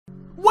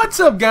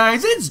What's up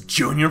guys, it's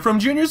Junior from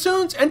Junior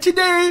Toons, and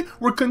today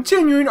we're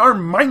continuing our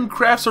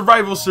Minecraft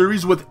survival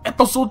series with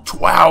episode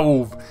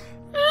 12.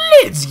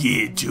 Let's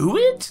get to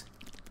it!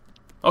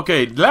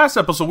 Okay, last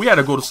episode we had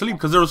to go to sleep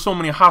because there were so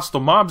many hostile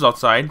mobs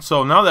outside,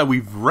 so now that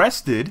we've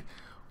rested,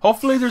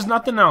 hopefully there's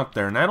nothing out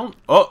there, and I don't...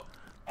 Oh,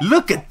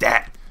 look at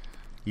that!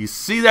 You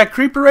see that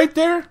creeper right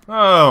there?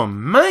 Oh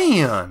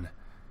man!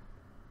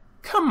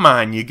 Come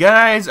on you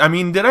guys, I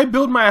mean, did I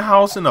build my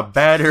house in a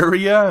bad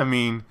area? I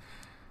mean...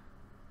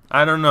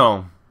 I don't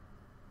know.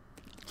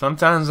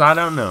 Sometimes I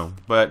don't know.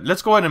 But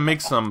let's go ahead and make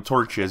some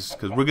torches,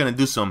 because we're going to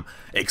do some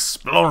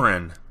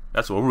exploring.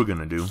 That's what we're going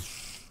to do.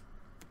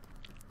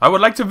 I would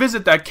like to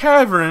visit that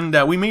cavern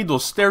that we made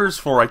those stairs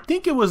for. I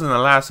think it was in the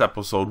last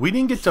episode. We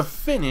didn't get to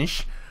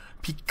finish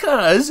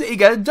because it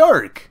got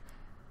dark.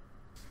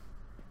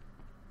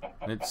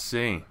 Let's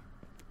see.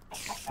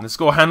 Let's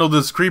go handle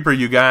this creeper,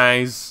 you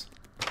guys.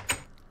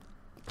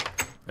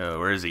 Oh,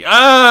 where is he?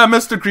 Ah,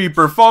 Mr.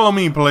 Creeper, follow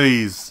me,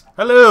 please.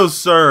 Hello,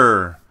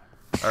 sir.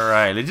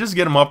 Alright, let's just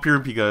get him up here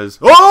because...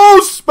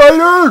 Oh,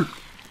 spider!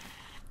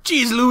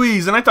 Jeez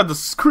Louise, and I thought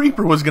this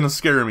creeper was gonna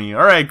scare me.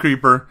 Alright,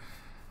 creeper.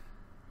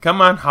 Come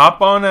on,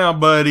 hop on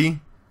out, buddy.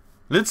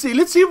 Let's see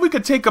if we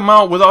could take him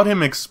out without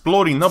him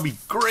exploding. That'll be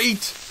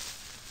great.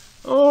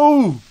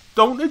 Oh,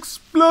 don't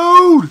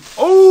explode.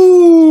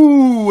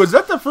 Oh, was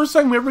that the first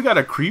time we ever got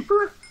a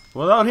creeper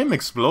without him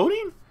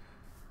exploding?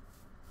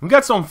 We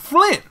got some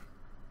flint.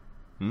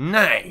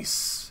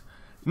 Nice.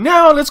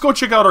 Now, let's go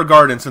check out our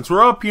garden since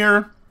we're up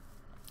here.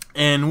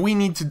 And we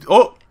need to...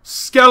 Oh,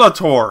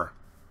 Skeletor.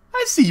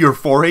 I see your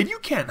forehead. You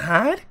can't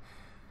hide.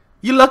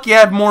 You're lucky I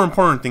have more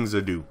important things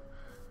to do.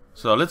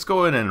 So, let's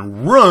go ahead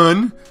and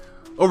run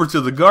over to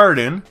the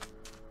garden.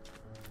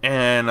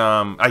 And,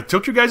 I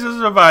took your guys'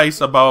 advice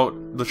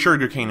about the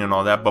sugarcane and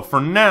all that. But for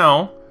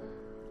now,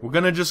 we're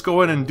gonna just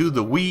go ahead and do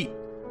the wheat.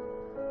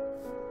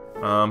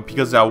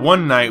 Because that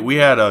one night, we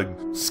had a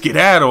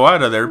skedaddle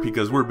out of there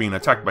because we're being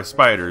attacked by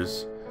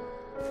spiders.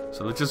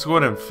 So let's just go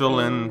ahead and fill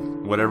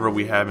in whatever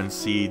we have in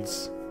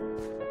seeds.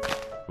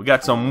 We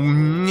got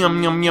some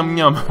yum yum yum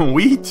yum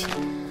wheat.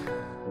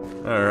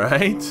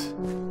 Alright.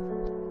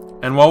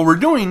 And while we're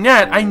doing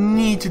that, I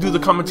need to do the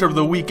commentary of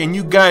the week. And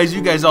you guys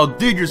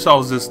outdid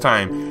yourselves this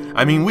time.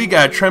 I mean, we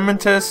got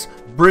Trementus,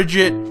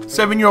 Bridget,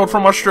 7-year-old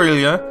from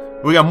Australia.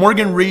 We got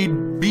Morgan Reed,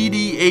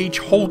 BDH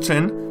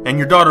Holton, and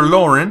your daughter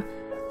Lauren.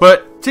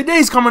 But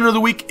today's comment of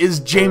the week is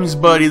James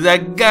Buddy.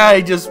 That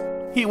guy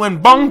he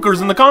went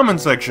bonkers in the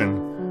comment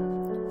section.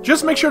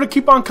 Just make sure to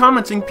keep on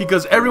commenting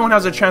because everyone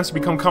has a chance to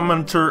become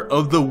commenter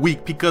of the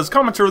week because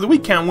commenter of the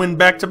week can't win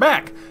back to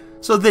back.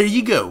 So there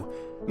you go.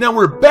 Now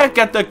we're back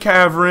at the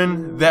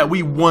cavern that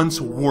we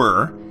once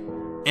were.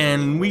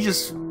 And we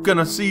just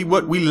gonna see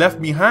what we left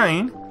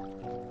behind.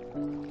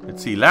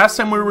 Let's see, last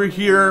time we were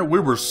here, we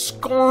were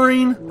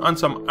scoring on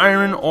some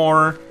iron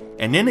ore.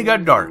 And then it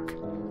got dark.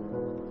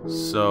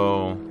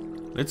 So,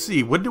 let's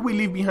see, what did we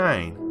leave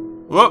behind?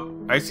 Whoop,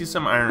 I see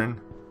some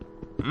iron.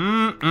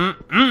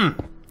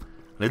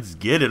 Let's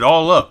get it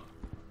all up.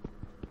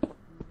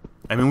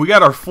 I mean, we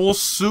got our full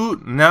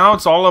suit. Now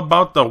it's all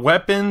about the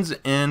weapons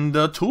and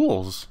the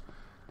tools.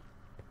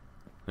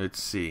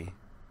 Let's see.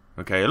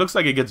 Okay, it looks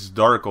like it gets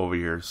dark over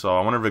here. So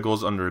I wonder if it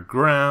goes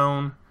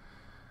underground.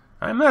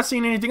 I'm not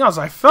seeing anything else.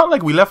 I felt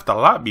like we left a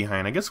lot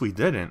behind. I guess we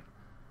didn't.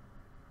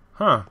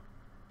 Huh.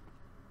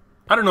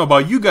 I don't know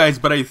about you guys,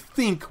 but I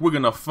think we're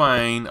gonna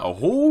find a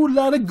whole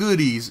lot of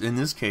goodies in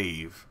this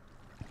cave.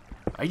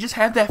 I just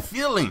had that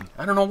feeling.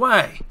 I don't know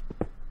why.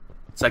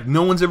 It's like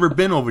no one's ever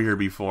been over here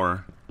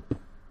before.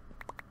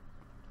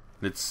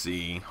 Let's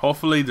see.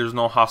 Hopefully there's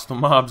no hostile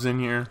mobs in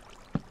here.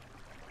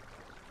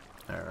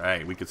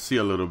 Alright, we could see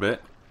a little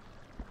bit.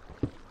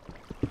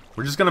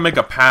 We're just gonna make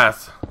a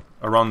path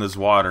around this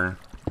water.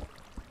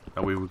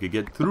 That way we could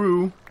get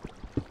through.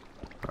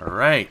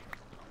 Alright.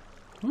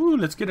 Ooh,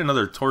 let's get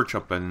another torch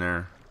up in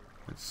there.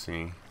 Let's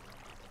see.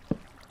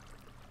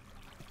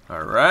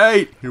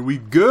 Alright, here we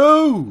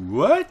go.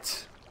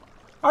 What?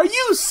 Are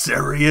you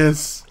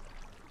serious?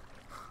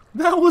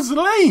 That was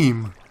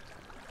lame.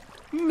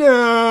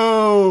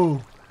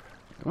 No.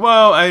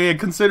 Well, I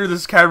consider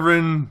this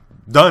cavern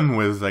done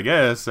with, I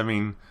guess. I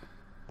mean,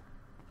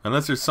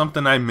 unless there's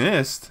something I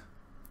missed.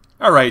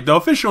 Alright, the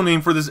official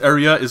name for this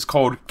area is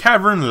called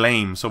Cavern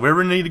Lame. So if we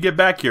ever need to get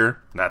back here,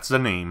 that's the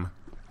name.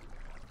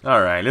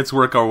 Alright, let's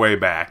work our way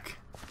back.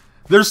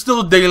 There's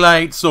still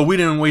daylight, so we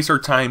didn't waste our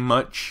time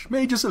much.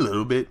 Maybe just a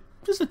little bit.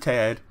 Just a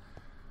tad.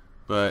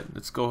 But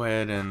let's go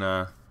ahead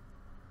and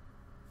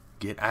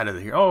get out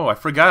of here. Oh, I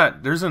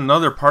forgot. There's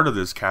another part of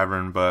this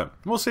cavern, but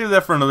we'll save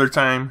that for another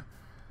time.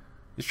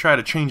 Let's try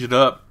to change it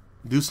up.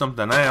 Do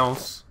something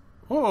else.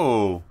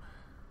 Whoa.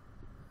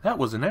 That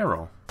was an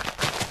arrow.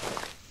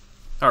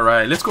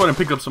 Alright, let's go ahead and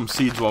pick up some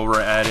seeds while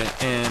we're at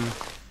it. And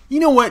you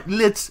know what?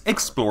 Let's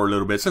explore a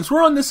little bit. Since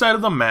we're on this side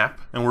of the map,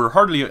 and we're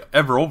hardly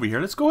ever over here,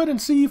 let's go ahead and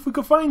see if we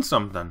can find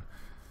something.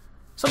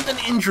 Something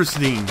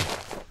interesting.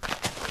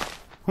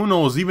 Who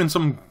knows? Even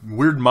some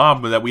weird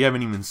mob that we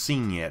haven't even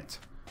seen yet.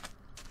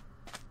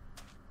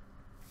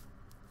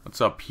 What's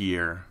up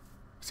here?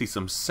 See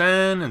some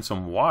sand and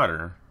some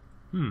water.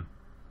 You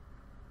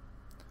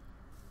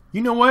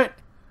know what?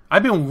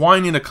 I've been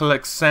wanting to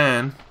collect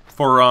sand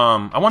for,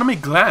 I want to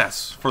make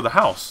glass for the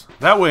house.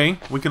 That way,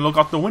 we can look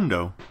out the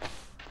window.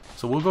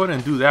 So we'll go ahead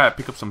and do that.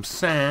 Pick up some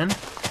sand.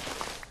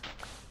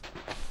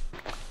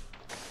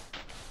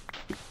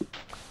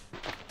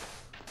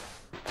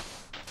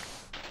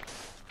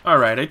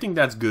 Alright, I think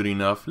that's good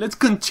enough. Let's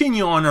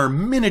continue on our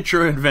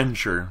miniature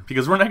adventure.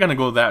 Because we're not going to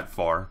go that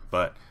far.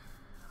 But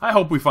I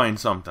hope we find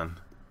something.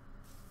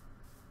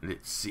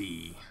 Let's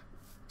see.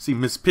 See,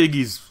 Miss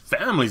Piggy's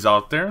family's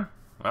out there.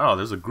 Wow,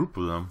 there's a group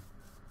of them.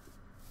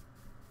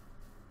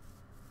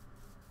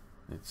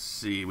 Let's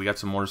see. We got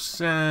some more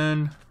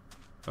sand.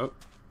 Oh,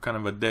 kind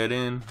of a dead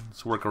end.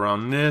 Let's work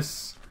around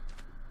this.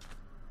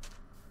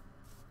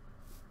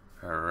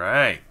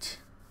 Alright.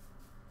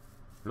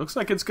 Looks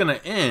like it's going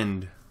to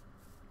end.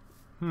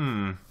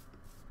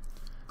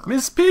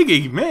 Miss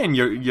Piggy, man,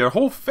 your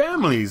whole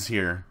family's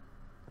here.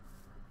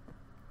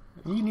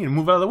 You need to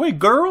move out of the way,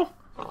 girl.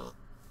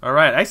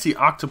 Alright, I see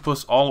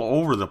octopus all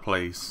over the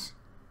place.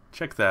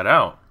 Check that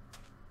out.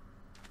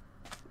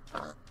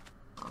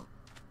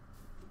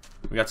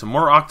 We got some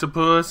more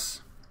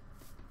octopus.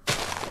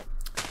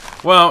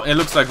 Well, it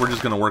looks like we're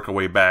just going to work our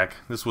way back.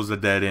 This was a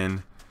dead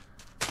end.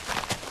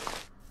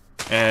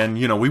 And,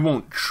 you know, we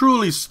won't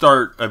truly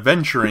start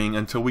adventuring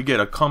until we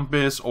get a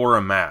compass or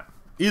a map.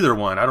 Either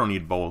one, I don't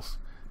need both.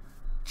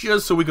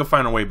 Just so we can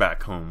find our way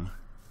back home.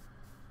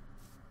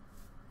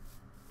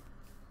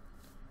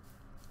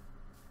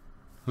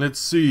 Let's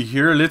see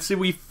here. Let's see if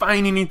we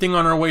find anything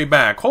on our way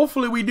back.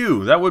 Hopefully we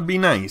do. That would be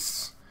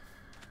nice.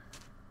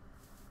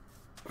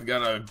 We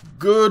got a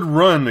good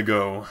run to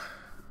go.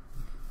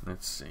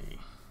 Let's see.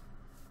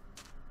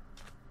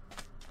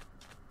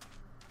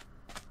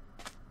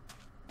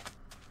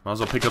 Might as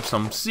well pick up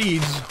some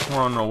seeds. We're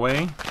on our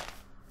way.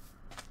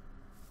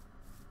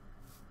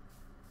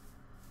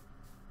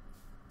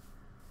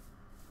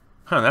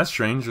 Huh, that's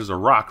strange. There's a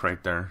rock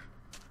right there.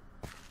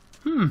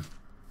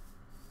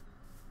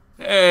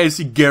 Hey, I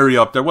see Gary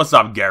up there. What's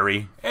up,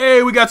 Gary?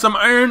 Hey, we got some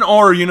iron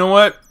ore. You know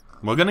what?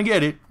 We're gonna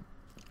get it.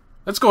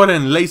 Let's go ahead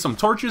and lay some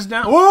torches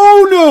down.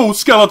 Oh, no!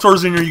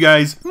 Skeletor's in here, you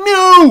guys.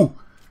 No!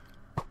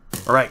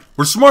 Alright,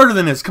 we're smarter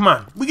than this. Come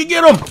on. We can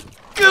get him!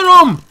 Get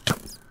him!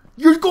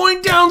 You're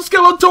going down,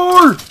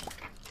 Skeletor!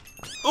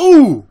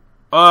 Ooh!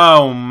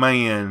 Oh,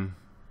 man.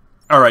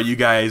 Alright, you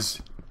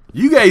guys.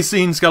 You guys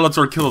seen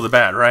Skeletor kill the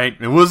bat, right?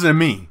 It wasn't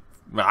me.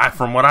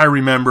 From what I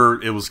remember,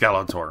 it was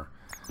Skeletor.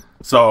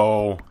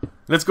 So,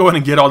 let's go ahead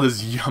and get all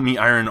this yummy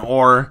iron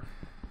ore.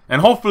 And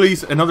hopefully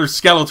another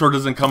Skeletor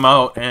doesn't come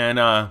out and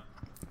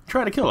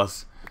try to kill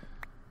us.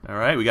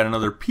 Alright, we got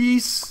another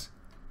piece.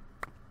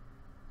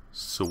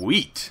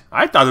 Sweet.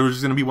 I thought there was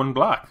just going to be one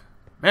block.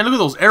 Man, look at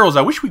those arrows.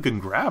 I wish we could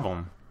grab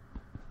them.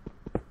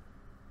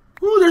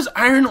 Ooh, there's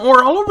iron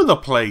ore all over the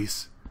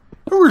place.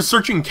 We were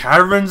searching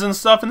caverns and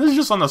stuff, and this is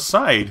just on the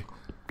side.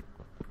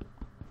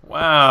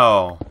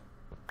 Wow.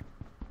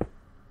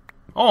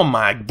 Oh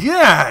my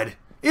god!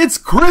 It's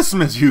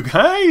Christmas, you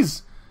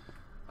guys!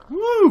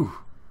 Woo!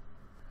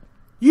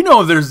 You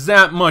know there's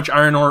that much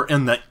iron ore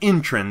in the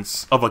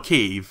entrance of a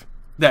cave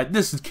that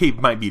this cave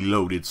might be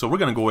loaded, so we're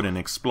gonna go ahead and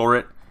explore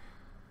it.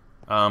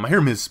 I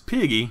hear Miss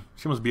Piggy.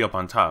 She must be up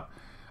on top.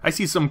 I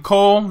see some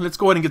coal. Let's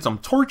go ahead and get some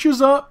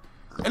torches up,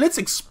 and let's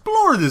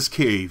explore this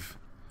cave.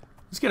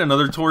 Let's get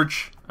another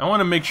torch. I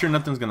want to make sure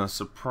nothing's going to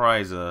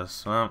surprise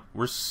us. Well,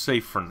 we're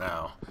safe for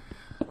now.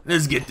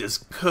 Let's get this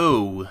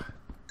coal.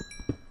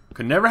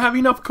 Could never have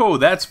enough coal,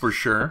 that's for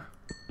sure.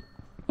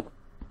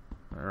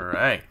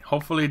 Alright.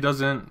 Hopefully it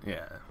doesn't...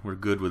 Yeah, we're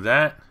good with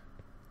that.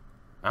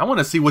 I want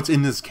to see what's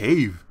in this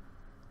cave.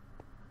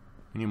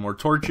 We need more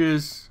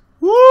torches.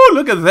 Woo!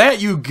 Look at that,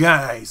 you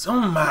guys.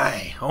 Oh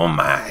my. Oh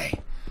my.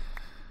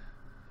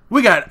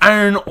 We got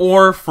iron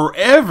ore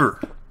forever.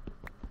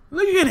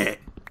 Look at it.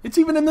 It's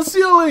even in the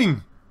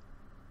ceiling!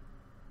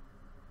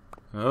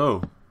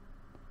 Oh.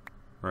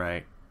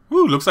 Right.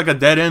 Woo, looks like a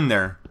dead end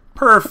there.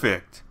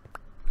 Perfect.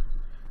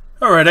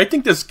 Alright, I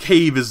think this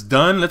cave is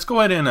done. Let's go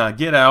ahead and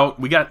get out.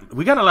 We got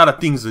a lot of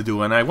things to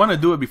do, and I want to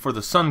do it before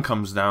the sun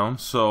comes down,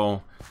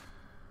 so...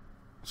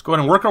 Let's go ahead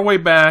and work our way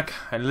back.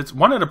 And let's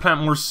wanted to plant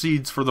more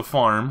seeds for the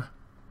farm.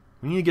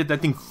 We need to get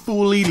that thing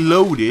fully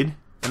loaded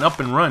and up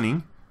and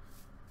running.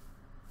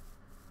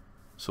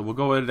 So we'll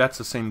go ahead, that's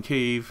the same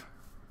cave.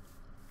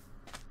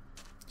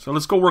 So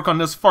let's go work on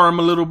this farm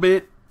a little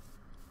bit.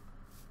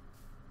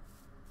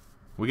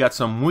 We got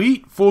some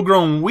wheat,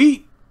 full-grown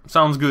wheat.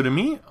 Sounds good to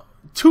me.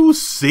 2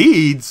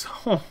 seeds?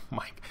 Oh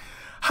my.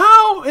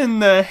 How in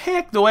the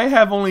heck do I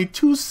have only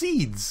 2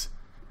 seeds?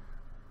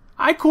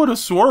 I could have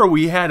swore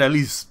we had at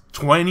least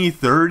 20,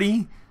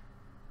 30.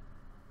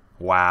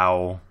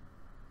 Wow.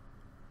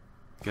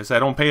 Guess I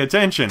don't pay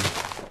attention.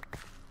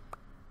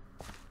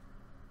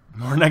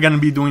 We're not going to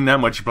be doing that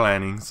much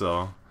planning,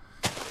 so...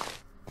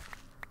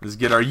 Let's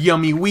get our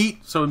yummy wheat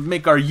so we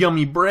make our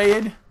yummy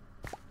bread.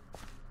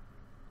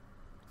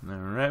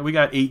 Alright, we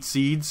got 8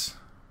 seeds.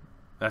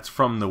 That's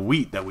from the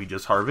wheat that we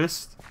just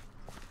harvested.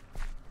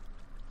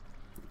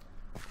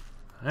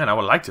 Man, I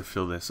would like to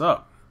fill this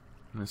up.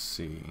 Let's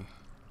see.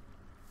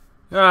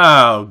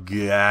 Oh,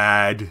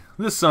 God.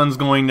 The sun's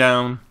going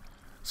down.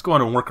 Let's go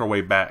on and work our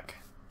way back.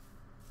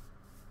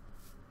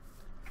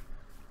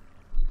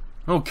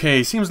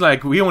 Okay, seems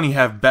like we only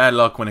have bad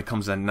luck when it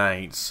comes at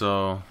night,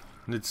 so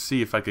let's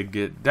see if I could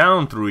get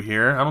down through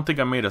here. I don't think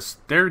I made a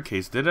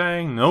staircase, did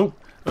I? Nope.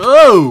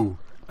 Oh!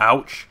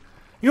 Ouch.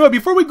 You know what,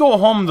 before we go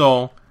home,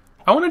 though,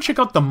 I want to check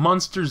out the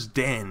Monster's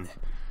Den.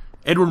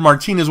 Edward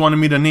Martinez wanted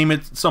me to name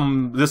it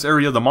this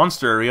area the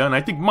Monster area, and I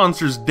think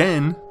Monster's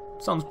Den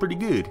sounds pretty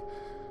good.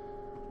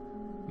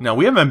 Now,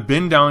 we haven't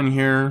been down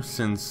here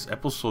since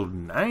episode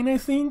 9, I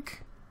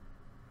think?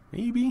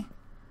 Maybe?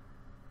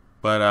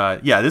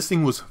 But, yeah, this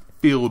thing was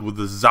filled with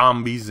the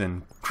zombies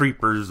and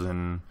creepers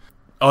and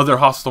other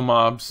hostile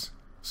mobs.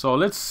 So,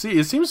 let's see.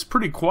 It seems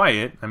pretty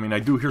quiet. I mean, I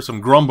do hear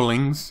some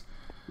grumblings.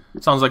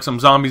 Sounds like some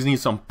zombies need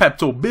some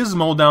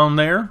Pepto-Bismol down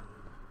there.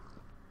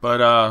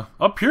 But,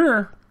 up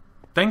here,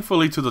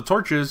 thankfully to the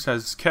torches,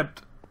 has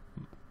kept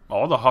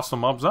all the hostile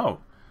mobs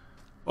out.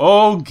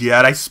 Oh,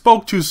 God, I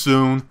spoke too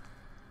soon.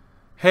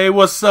 Hey,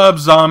 what's up,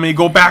 zombie?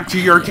 Go back to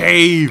your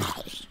cave.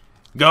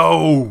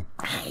 Go.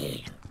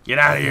 Get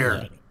out of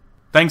here.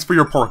 Thanks for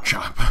your pork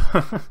chop.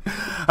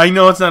 I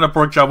know it's not a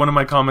pork chop. One of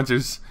my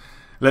commenters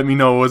let me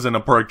know it wasn't a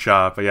pork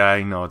chop. But yeah,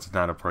 I know it's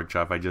not a pork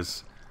chop. I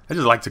just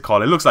like to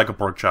call it. It looks like a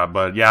pork chop,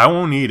 but yeah, I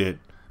won't eat it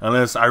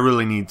unless I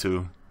really need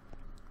to.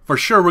 For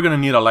sure, we're gonna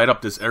need to light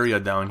up this area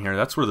down here.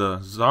 That's where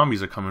the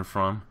zombies are coming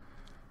from.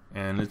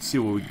 And let's see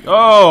what we...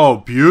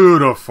 Oh,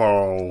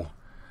 beautiful.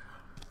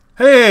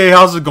 Hey,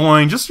 how's it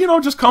going? Just, you know,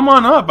 just come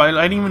on up. I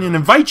didn't even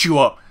invite you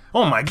up.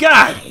 Oh my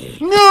God.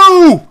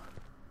 No!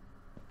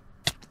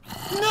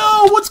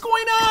 No, what's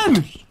going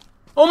on?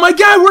 Oh my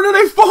God, where did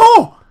I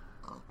fall?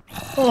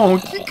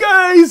 Oh, you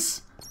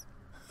guys.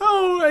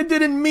 Oh, I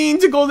didn't mean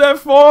to go that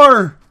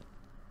far.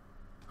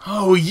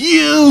 Oh,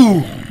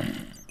 you.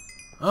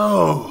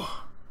 Oh.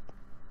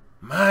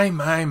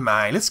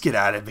 My. Let's get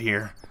out of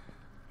here.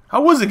 I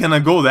wasn't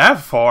gonna go that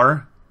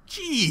far.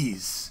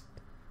 Jeez.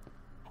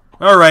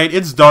 Alright,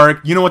 it's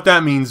dark. You know what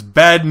that means.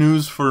 Bad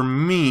news for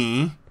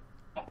me.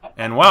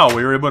 And wow,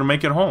 we were able to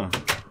make it home.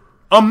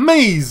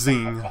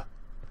 Amazing!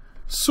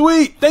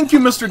 Sweet! Thank you,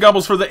 Mr.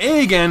 Gobbles, for the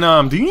egg.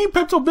 And, do you need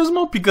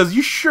Pepto-Bismol? Because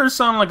you sure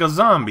sound like a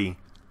zombie.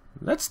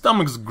 That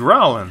stomach's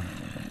growling.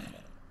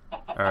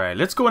 Alright,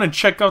 let's go in and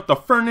check out the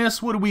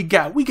furnace. What do we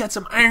got? We got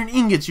some iron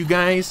ingots, you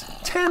guys.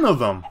 10 of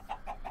them.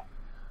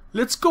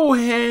 Let's go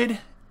ahead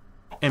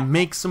and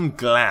make some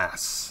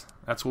glass.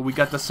 That's what we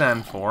got the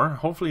sand for.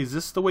 Hopefully, is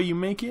this the way you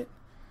make it?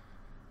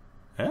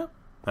 Yeah,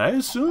 I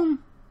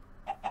assume.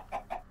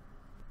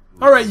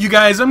 Alright, you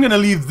guys, I'm gonna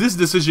leave this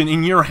decision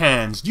in your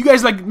hands. Do you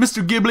guys like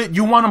Mr. Giblet?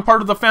 You want him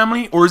part of the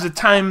family? Or is it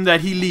time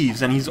that he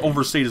leaves and he's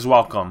overstayed his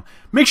welcome?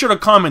 Make sure to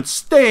comment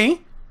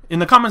stay in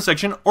the comment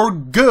section or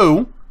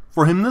go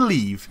for him to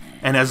leave.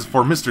 And as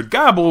for Mr.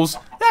 Gobbles,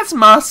 that's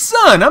my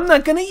son. I'm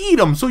not gonna eat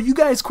him, so you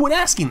guys quit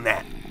asking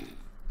that.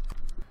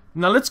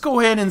 Now let's go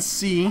ahead and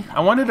see. I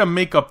wanted to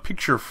make a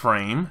picture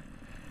frame,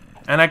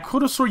 and I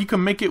could have swore you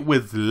can make it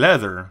with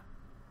leather.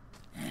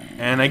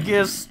 And I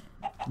guess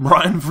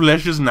rotten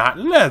flesh is not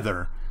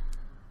leather.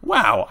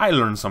 Wow, I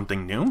learned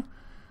something new.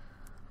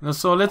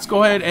 So let's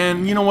go ahead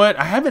and, you know what?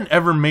 I haven't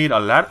ever made a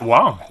ladder.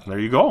 Wow, there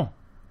you go.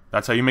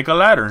 That's how you make a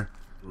ladder.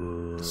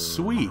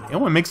 Sweet. It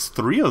only makes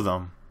 3 of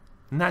them.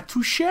 Not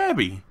too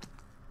shabby.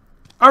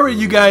 Alright,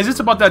 you guys, it's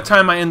about that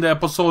time I end the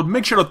episode.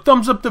 Make sure to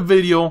thumbs up the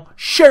video,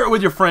 share it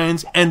with your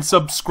friends, and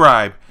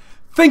subscribe.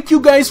 Thank you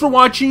guys for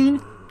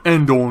watching,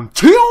 and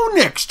until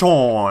next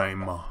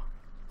time.